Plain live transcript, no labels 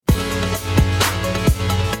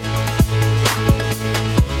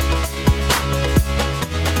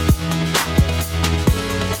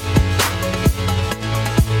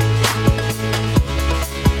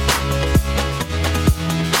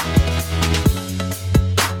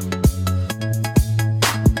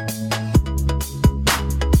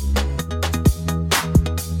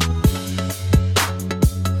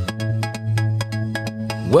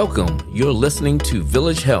Welcome. You're listening to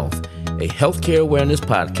Village Health, a healthcare awareness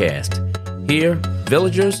podcast. Here,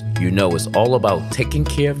 villagers, you know it's all about taking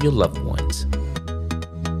care of your loved ones.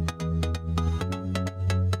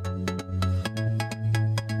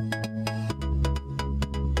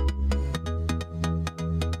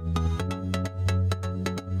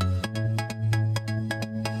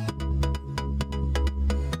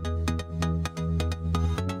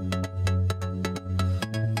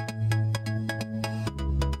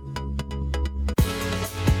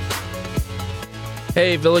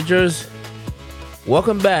 Hey villagers,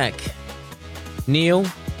 welcome back. Neil,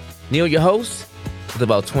 your host, with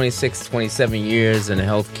about 26, 27 years in the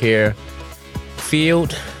healthcare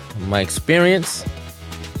field, my experience.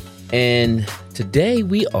 And today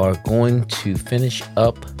we are going to finish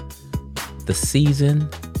up the season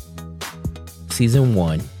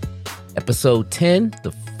 1, episode 10,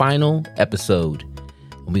 the final episode.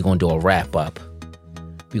 And we're going to do a wrap up.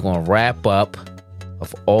 We're going to wrap up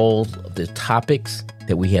of all of the topics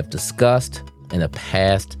that we have discussed in the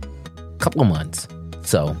past couple of months.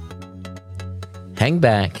 So hang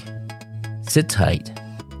back, sit tight,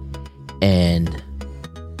 and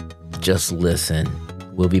just listen.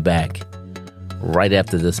 We'll be back right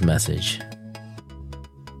after this message.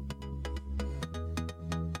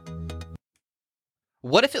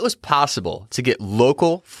 What if it was possible to get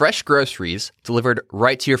local, fresh groceries delivered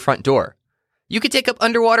right to your front door? You could take up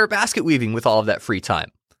underwater basket weaving with all of that free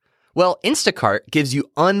time. Well, Instacart gives you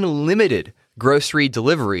unlimited grocery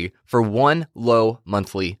delivery for one low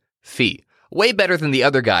monthly fee. Way better than the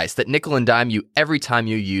other guys that nickel and dime you every time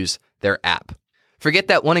you use their app. Forget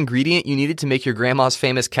that one ingredient you needed to make your grandma's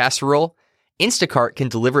famous casserole? Instacart can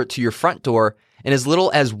deliver it to your front door in as little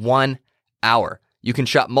as 1 hour. You can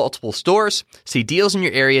shop multiple stores, see deals in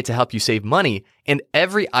your area to help you save money, and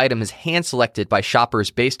every item is hand-selected by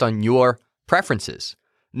shoppers based on your preferences.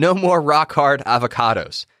 No more rock-hard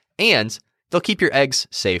avocados. And they'll keep your eggs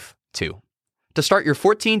safe, too. To start your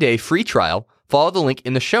 14-day free trial, follow the link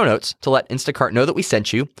in the show notes to let Instacart know that we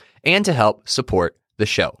sent you and to help support the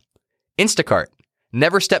show. Instacart.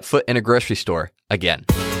 Never step foot in a grocery store again.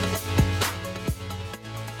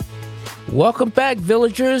 Welcome back,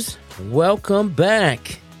 villagers. Welcome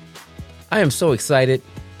back. I am so excited.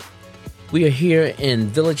 We are here in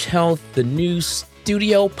Village Health, the new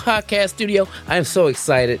podcast studio. I am so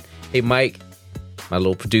excited. Hey, Mike, my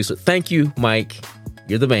little producer. Thank you, Mike.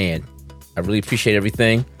 You're the man. I really appreciate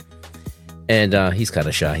everything. And he's kind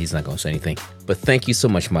of shy. He's not going to say anything. But thank you so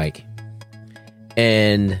much, Mike.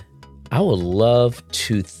 And I would love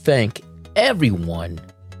to thank everyone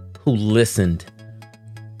who listened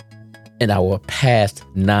in our past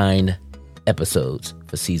 9 episodes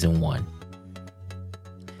for season 1.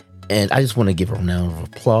 And I just want to give a round of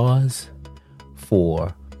applause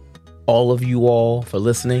for all of you all for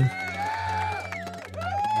listening.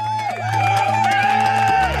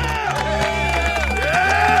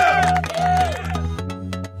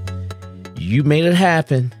 You made it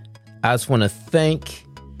happen. I just want to thank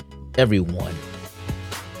everyone.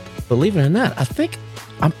 Believe it or not, I think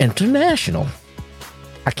I'm international.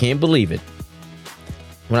 I can't believe it.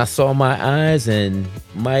 When I saw my eyes and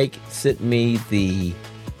Mike sent me the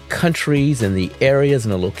countries and the areas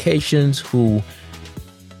and the locations who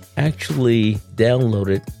actually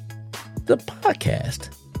downloaded the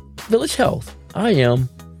podcast, Village Health, I am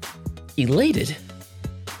elated.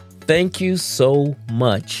 Thank you so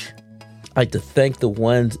much. I'd like to thank the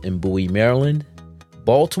ones in Bowie, Maryland,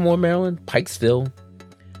 Baltimore, Maryland, Pikesville,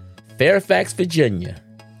 Fairfax, Virginia.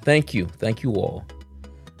 Thank you. Thank you all.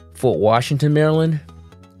 Fort Washington, Maryland,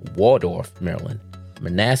 Waldorf, Maryland,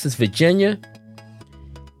 Manassas, Virginia,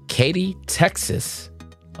 Katy, Texas,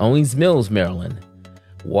 Owings Mills, Maryland,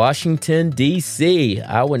 Washington, D.C.,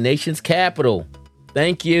 our nation's capital.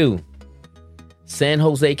 Thank you. San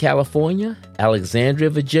Jose, California, Alexandria,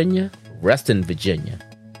 Virginia, Reston, Virginia,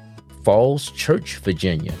 Falls Church,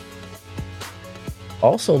 Virginia.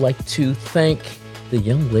 Also like to thank the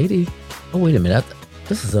young lady. Oh, wait a minute.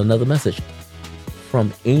 This is another message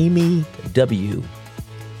from Amy W.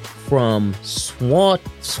 from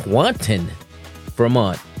Swanton,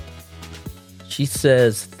 Vermont. She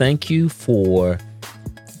says, thank you for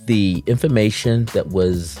the information that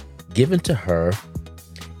was given to her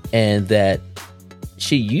and that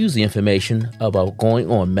she used the information about going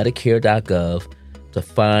on Medicare.gov to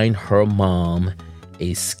find her mom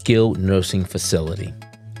a skilled nursing facility.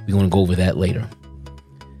 We're going to go over that later.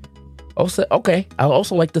 Also, okay, I'd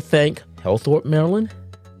also like to thank Healththorpe, Maryland,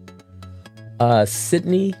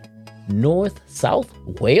 Sydney, South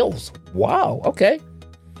Wales. Wow, okay.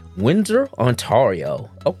 Windsor, Ontario.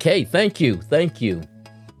 Okay, thank you.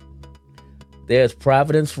 There's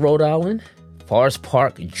Providence, Rhode Island, Forest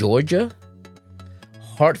Park, Georgia,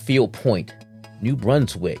 Hartfield Point, New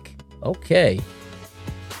Brunswick. Okay.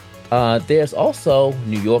 There's also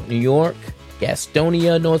New York, New York,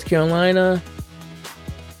 Gastonia, North Carolina.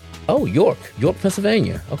 Oh, York,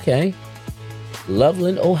 Pennsylvania. Okay.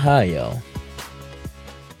 Loveland, Ohio.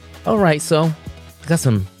 All right, so I got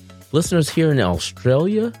some listeners here in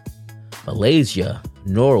Australia, Malaysia,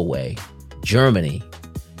 Norway, Germany,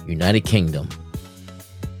 United Kingdom,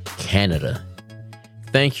 Canada.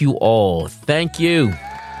 Thank you all. Thank you.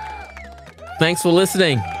 Thanks for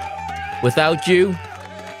listening. Without you,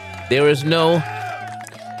 there is no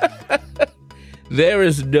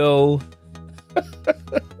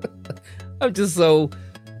I'm just so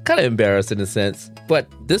kind of embarrassed in a sense, but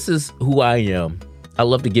this is who I am. I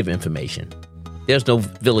love to give information. There's no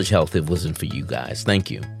Village Health if it wasn't for you guys. Thank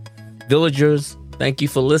you. Villagers, thank you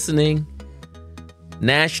for listening.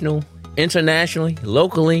 National, internationally,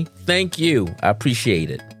 locally, thank you. I appreciate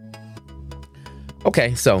it.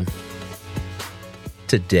 Okay, so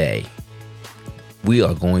today we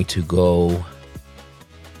are going to go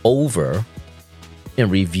over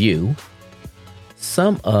and review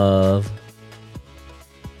some of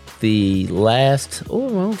the last,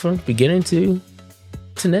 from beginning to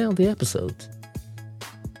now, the episodes.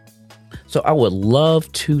 So I would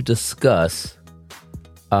love to discuss,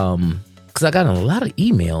 because I got a lot of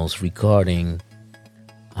emails regarding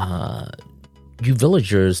you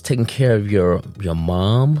villagers taking care of your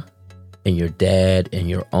mom and your dad and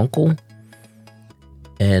your uncle,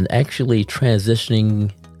 and actually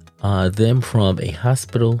transitioning them from a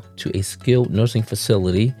hospital to a skilled nursing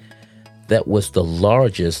facility. That was the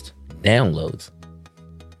largest downloads.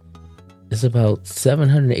 It's about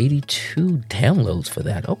 782 downloads for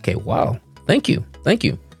that. Okay, wow. Thank you.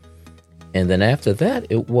 And then after that,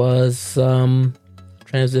 it was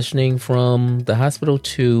transitioning from the hospital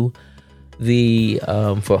to the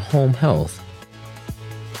for home health.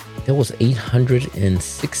 There was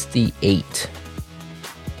 868.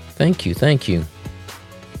 Thank you.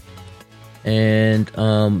 And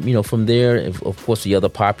from there, of course, the other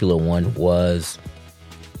popular one was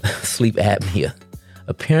sleep apnea.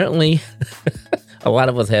 Apparently, a lot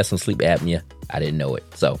of us have some sleep apnea. I didn't know it.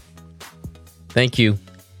 So, thank you.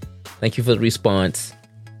 Thank you for the response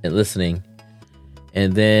and listening.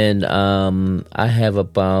 And then I have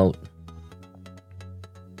about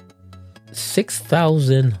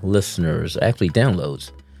 6,000 listeners, actually downloads.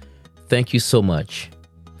 Thank you so much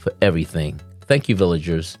for everything. Thank you,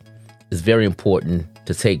 villagers. It's very important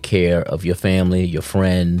to take care of your family, your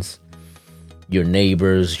friends, your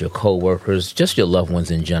neighbors, your co-workers, just your loved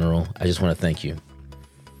ones in general. I just want to thank you.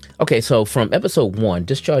 Okay, so from episode 1,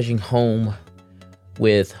 discharging home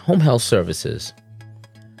with home health services,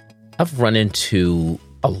 I've run into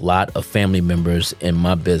a lot of family members in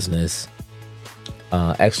my business.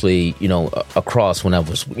 Actually, across when I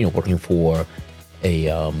was, working for a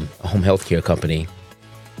home health care company.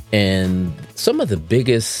 And some of the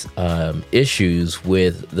biggest issues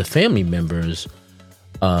with the family members,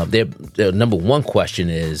 their number one question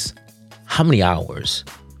is, how many hours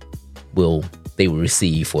will they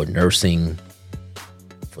receive for nursing,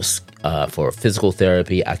 for physical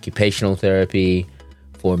therapy, occupational therapy,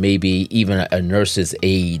 for maybe even a nurse's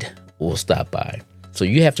aide will stop by. So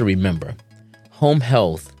you have to remember, home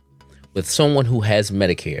health with someone who has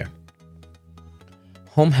Medicare,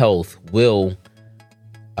 home health will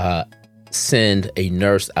send a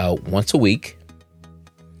nurse out once a week.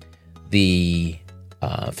 The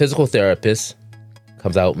physical therapist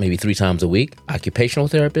comes out maybe 3 times a week. Occupational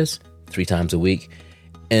therapist, 3 times a week.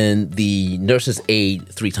 And the nurse's aide,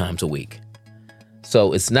 3 times a week.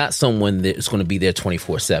 So it's not someone that's going to be there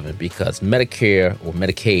 24/7, because Medicare or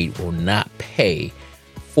Medicaid will not pay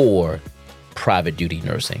for private duty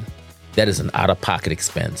nursing. That is an out-of-pocket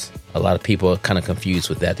expense. A lot of people are kind of confused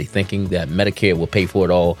with that. They're thinking that Medicare will pay for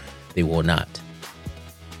it all. They will not.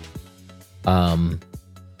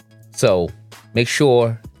 So make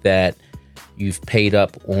sure that you've paid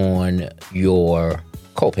up on your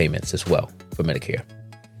co-payments as well for Medicare.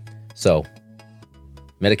 So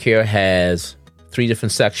Medicare has 3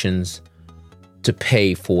 different sections to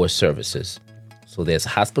pay for services. So there's a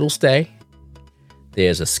hospital stay,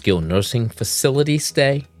 there's a skilled nursing facility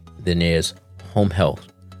stay, then there's home health.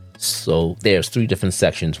 So there's 3 different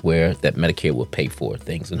sections where that Medicare will pay for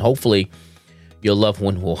things. And hopefully your loved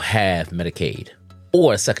one will have Medicaid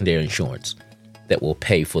or a secondary insurance that will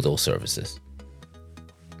pay for those services.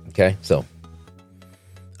 Okay, so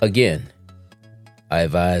again, I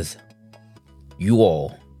advise you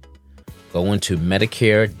all go into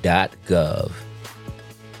Medicare.gov,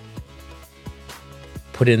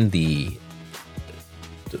 put in the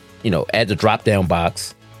add the drop down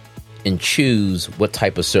box and choose what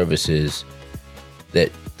type of services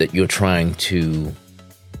that you're trying to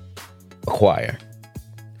acquire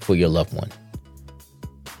for your loved one.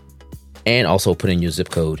 And also put in your zip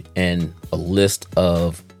code, and a list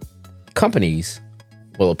of companies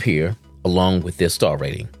will appear along with their star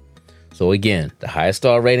rating. So again, the highest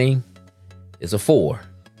star rating is a 4,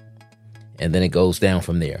 and then it goes down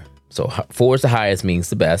from there. So 4 is the highest,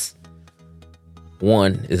 means the best.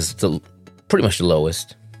 1 is pretty much the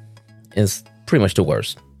lowest. It's pretty much the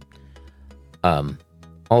worst.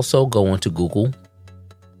 Also go onto Google.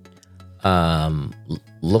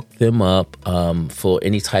 Look them up for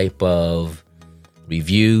any type of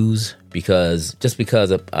reviews, because just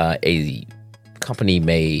because a company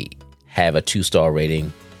may have a 2-star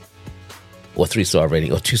rating or 3-star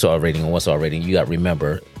rating or 2-star rating or 1-star rating, you got to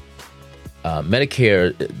remember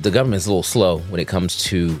Medicare, the government's a little slow when it comes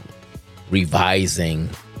to revising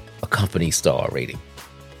a company's star rating.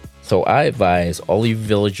 So I advise all you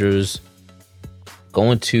villagers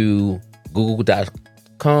going to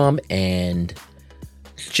google.com and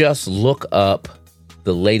just look up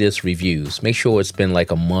the latest reviews. Make sure it's been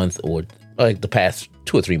like a month or like the past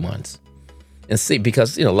 2 or 3 months, and see,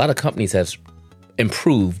 because a lot of companies have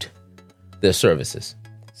improved their services.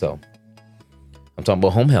 So I'm talking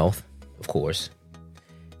about home health, of course,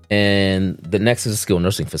 and the next is a skilled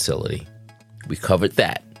nursing facility. We covered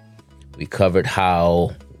that. We covered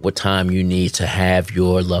what time you need to have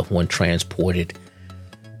your loved one transported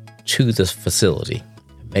to the facility.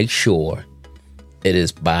 Make sure it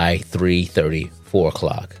is by 3:30, 4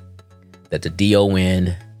 o'clock, that the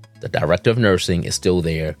DON, the director of nursing, is still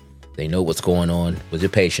there. They know what's going on with your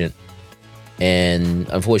patient. And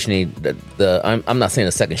unfortunately, I'm not saying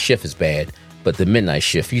the second shift is bad, but the midnight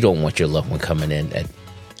shift, you don't want your loved one coming in at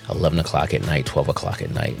 11 o'clock at night, 12 o'clock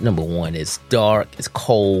at night. Number one, it's dark, it's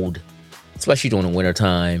cold, especially during the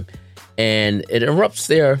wintertime, and it interrupts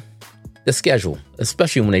the schedule,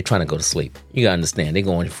 especially when they're trying to go to sleep. You gotta understand, they're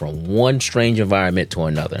going from one strange environment to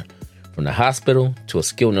another, from the hospital to a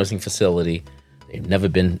skilled nursing facility they've never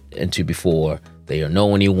been into before. They don't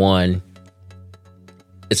know anyone.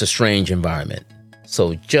 It's a strange environment.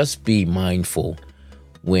 So just be mindful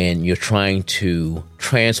when you're trying to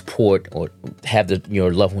transport or have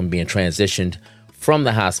your loved one being transitioned from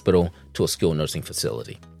the hospital to a skilled nursing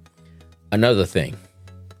facility. Another thing,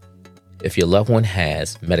 if your loved one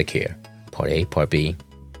has Medicare, Part A, Part B,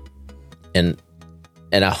 and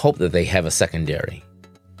I hope that they have a secondary.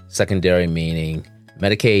 Secondary meaning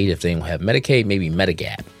Medicaid. If they don't have Medicaid, maybe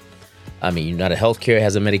Medigap. United Healthcare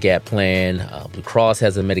has a Medigap plan. Blue Cross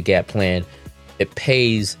has a Medigap plan. It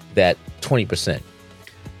pays that 20%.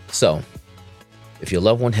 So if your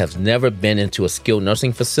loved one has never been into a skilled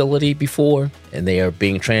nursing facility before, and they are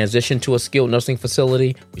being transitioned to a skilled nursing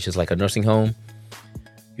facility, which is like a nursing home,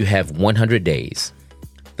 you have 100 days.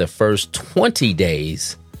 The first 20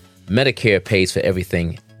 days, Medicare pays for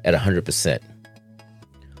everything at 100%.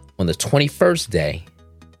 On the 21st day,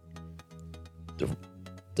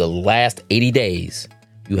 the last 80 days,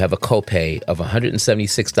 you have a copay of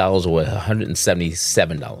 $176 or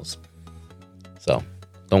 $177. So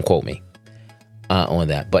don't quote me on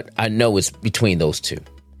that, but I know it's between those two.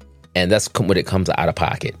 And that's when it comes out of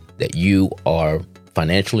pocket, that you are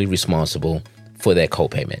financially responsible for that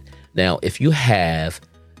copayment. Now, if you have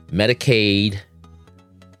Medicaid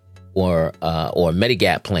or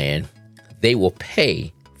Medigap plan, they will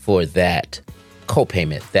pay for that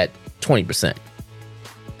copayment, that 20%.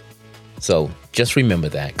 So just remember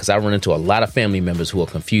that, because I run into a lot of family members who are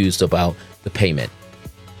confused about the payment.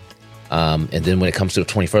 And then when it comes to the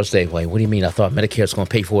 21st day, what do you mean? I thought Medicare is going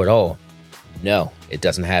to pay for it all. No, it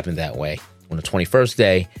doesn't happen that way. On the 21st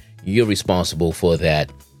day, you're responsible for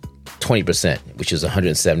that 20%, which is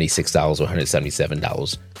 $176 or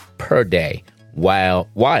 $177 per day, while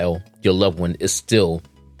your loved one is still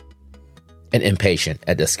an inpatient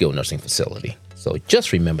at the skilled nursing facility. So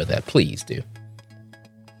just remember that, please do.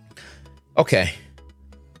 Okay.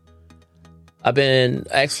 I've been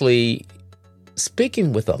actually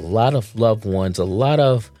speaking with a lot of loved ones, a lot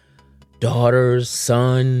of daughters,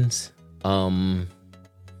 sons,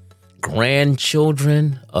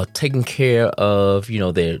 grandchildren are taking care of,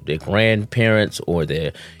 their grandparents, or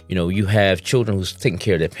you have children who's taking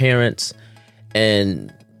care of their parents,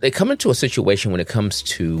 and they come into a situation when it comes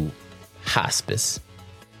to hospice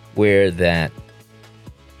where that,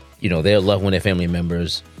 their loved one, their family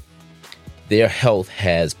members, their health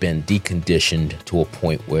has been deconditioned to a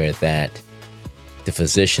point where that the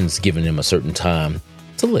physician's giving them a certain time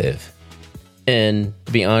to live. And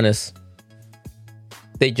to be honest,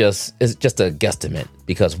 it's just a guesstimate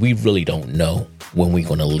because we really don't know when we're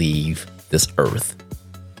going to leave this earth.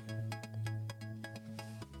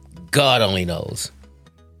 God only knows.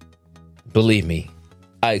 Believe me,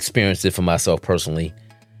 I experienced it for myself personally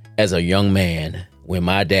as a young man when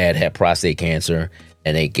my dad had prostate cancer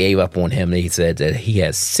and they gave up on him. They said that he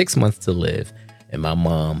had 6 months to live, and my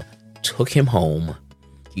mom took him home.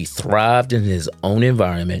 He thrived in his own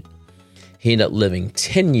environment. He ended up living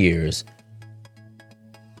 10 years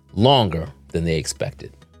longer than they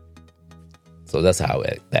expected. So that's how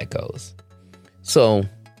that goes. So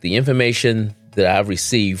the information that I've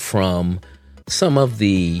received from some of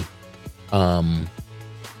the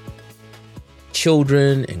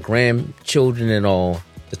children and grandchildren and all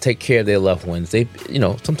to take care of their loved ones, they,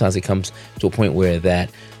 sometimes it comes to a point where that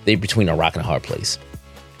they're between a rock and a hard place.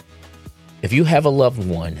 If you have a loved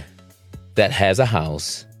one that has a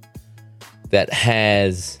house, that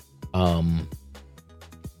has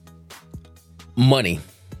money,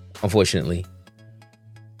 unfortunately,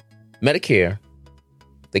 Medicare,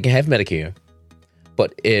 they can have Medicare,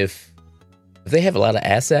 but if they have a lot of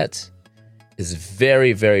assets, it's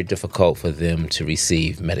very, very difficult for them to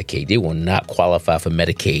receive Medicaid. They will not qualify for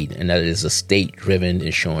Medicaid, and that is a state-driven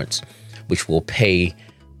insurance, which will pay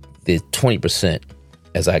the 20%,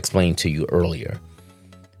 as I explained to you earlier.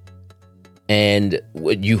 And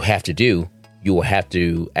what you have to do, you will have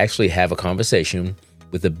to actually have a conversation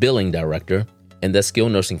with the billing director in the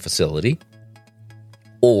skilled nursing facility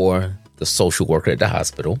or the social worker at the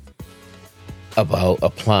hospital about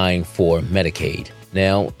applying for Medicaid.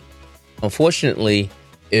 Now, unfortunately,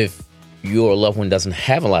 if your loved one doesn't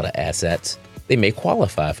have a lot of assets, they may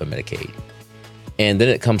qualify for Medicaid. And then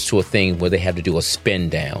it comes to a thing where they have to do a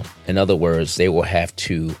spend down. In other words, they will have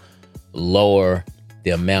to lower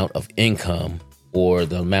the amount of income or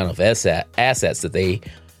the amount of assets that they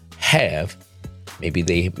have. Maybe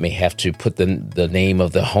they may have to put the name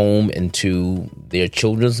of the home into their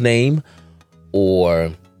children's name,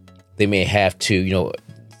 or they may have to,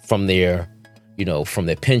 from their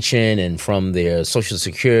pension and from their Social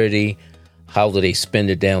Security, how do they spend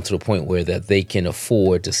it down to the point where that they can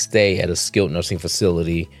afford to stay at a skilled nursing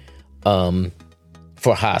facility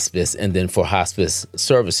for hospice, and then for hospice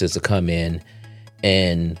services to come in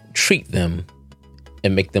and treat them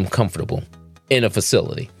and make them comfortable in a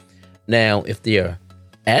facility. Now, if they're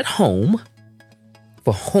at home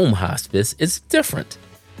for home hospice, it's different.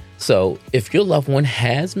 So if your loved one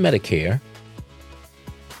has Medicare,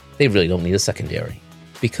 they really don't need a secondary,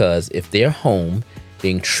 because if they're home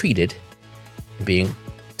being treated, being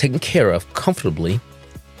taken care of comfortably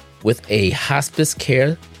with a hospice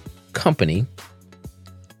care company,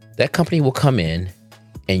 that company will come in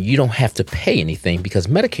and you don't have to pay anything because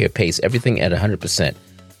Medicare pays everything at 100%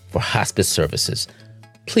 for hospice services.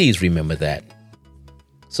 Please remember that.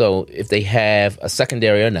 So if they have a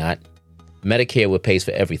secondary or not, Medicare will pay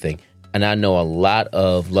for everything. And I know a lot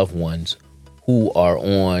of loved ones who are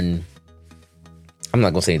on, I'm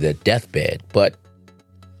not going to say their deathbed, but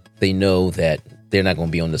they know that they're not going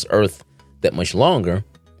to be on this earth that much longer.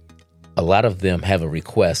 A lot of them have a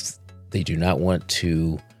request. They do not want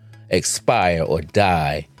to expire or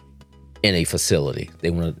die in a facility.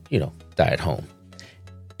 They want to, die at home.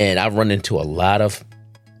 And I've run into a lot of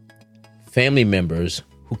family members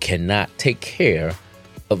who cannot take care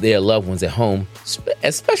of their loved ones at home,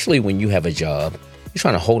 especially when you have a job. You're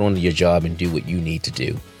trying to hold on to your job and do what you need to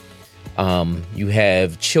do. You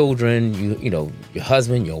have children, your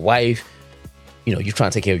husband, your wife, you're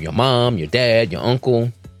trying to take care of your mom, your dad, your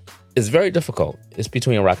uncle. It's very difficult. It's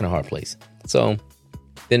between a rock and a hard place. So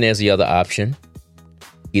then there's the other option,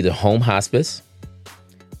 either home hospice,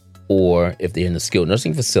 or if they're in a skilled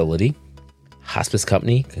nursing facility, hospice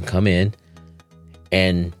company can come in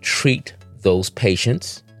and treat those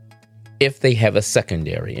patients if they have a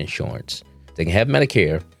secondary insurance. They can have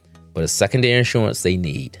Medicare, but a secondary insurance they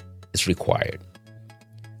need is required.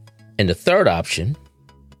 And the third option,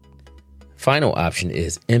 final option,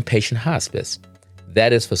 is inpatient hospice.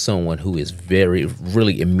 That is for someone who is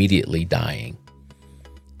really immediately dying.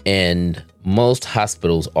 And most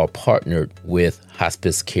hospitals are partnered with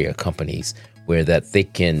hospice care companies where that they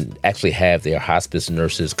can actually have their hospice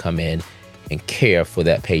nurses come in and care for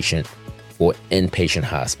that patient for inpatient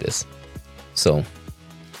hospice. So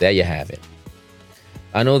there you have it.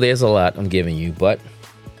 I know there's a lot I'm giving you, but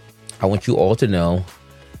I want you all to know.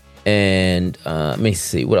 And let me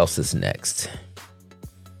see, what else is next?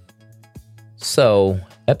 So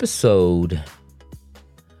episode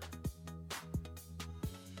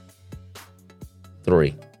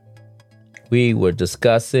 3, we were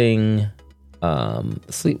discussing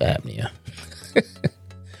sleep apnea.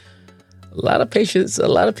 A lot of patients, a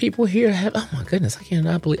lot of people here have, oh my goodness, I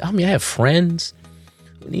cannot believe, I have friends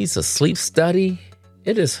who needs a sleep study.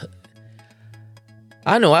 It is,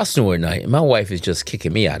 I know I snore at night. My wife is just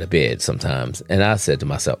kicking me out of bed sometimes. And I said to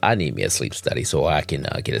myself, I need me a sleep study so I can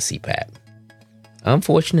get a CPAP.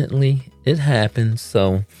 Unfortunately, it happens.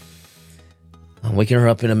 So I'm waking her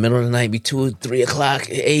up in the middle of the night, be 2 or 3 o'clock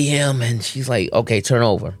a.m. And she's like, okay, turn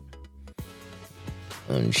over.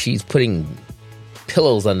 And she's putting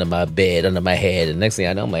pillows under my bed, under my head. And next thing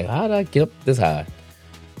I know, I'm like, how did I get up this high?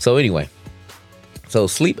 So anyway, so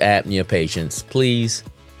sleep apnea patients, please,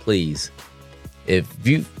 if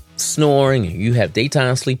you snoring, you have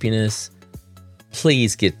daytime sleepiness,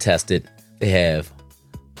 please get tested. They have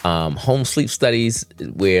home sleep studies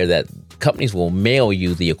where that companies will mail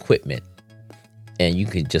you the equipment. And you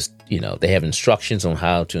can just, they have instructions on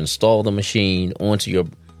how to install the machine onto your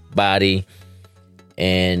body.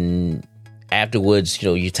 And afterwards,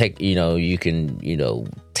 you can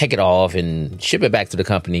take it off and ship it back to the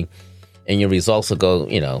company, and your results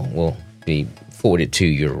will be forwarded to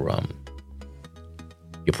your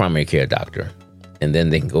primary care doctor, and then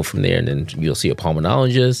they can go from there, and then you'll see a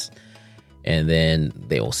pulmonologist, and then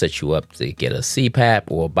they will set you up to get a CPAP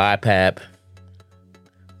or a BiPAP,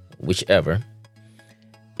 whichever,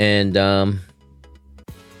 and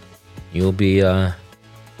you'll be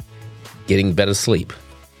getting better sleep.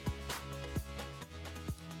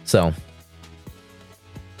 So,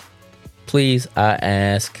 please, I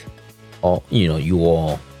ask all, you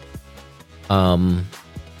all,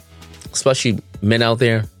 especially men out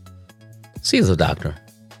there, see a doctor.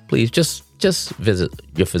 Please just visit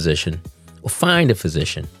your physician or find a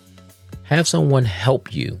physician. Have someone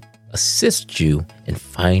help you, assist you in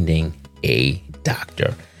finding a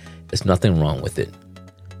doctor. There's nothing wrong with it.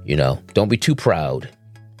 Don't be too proud.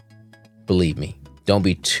 Believe me, don't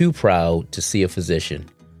be too proud to see a physician.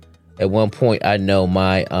 At one point, I know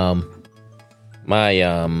my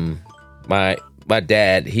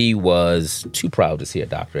dad, he was too proud to see a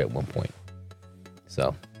doctor at one point.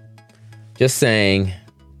 So, just saying,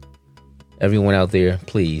 everyone out there,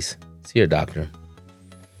 please see a doctor.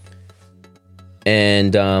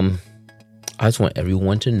 And I just want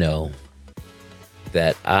everyone to know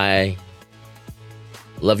that I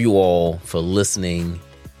love you all for listening,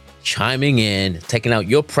 chiming in, taking out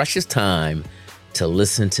your precious time to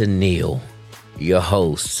listen to Neil, your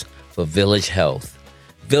host for Village Health.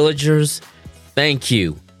 Villagers, thank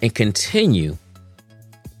you, and continue.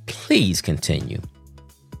 Please continue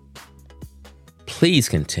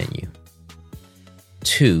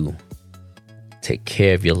to take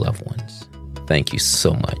care of your loved ones. Thank you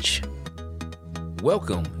so much.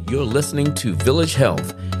 Welcome. You're listening to Village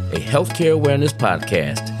Health, a healthcare awareness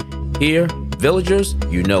podcast. Here, villagers,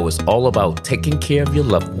 it's all about taking care of your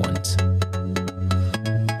loved ones.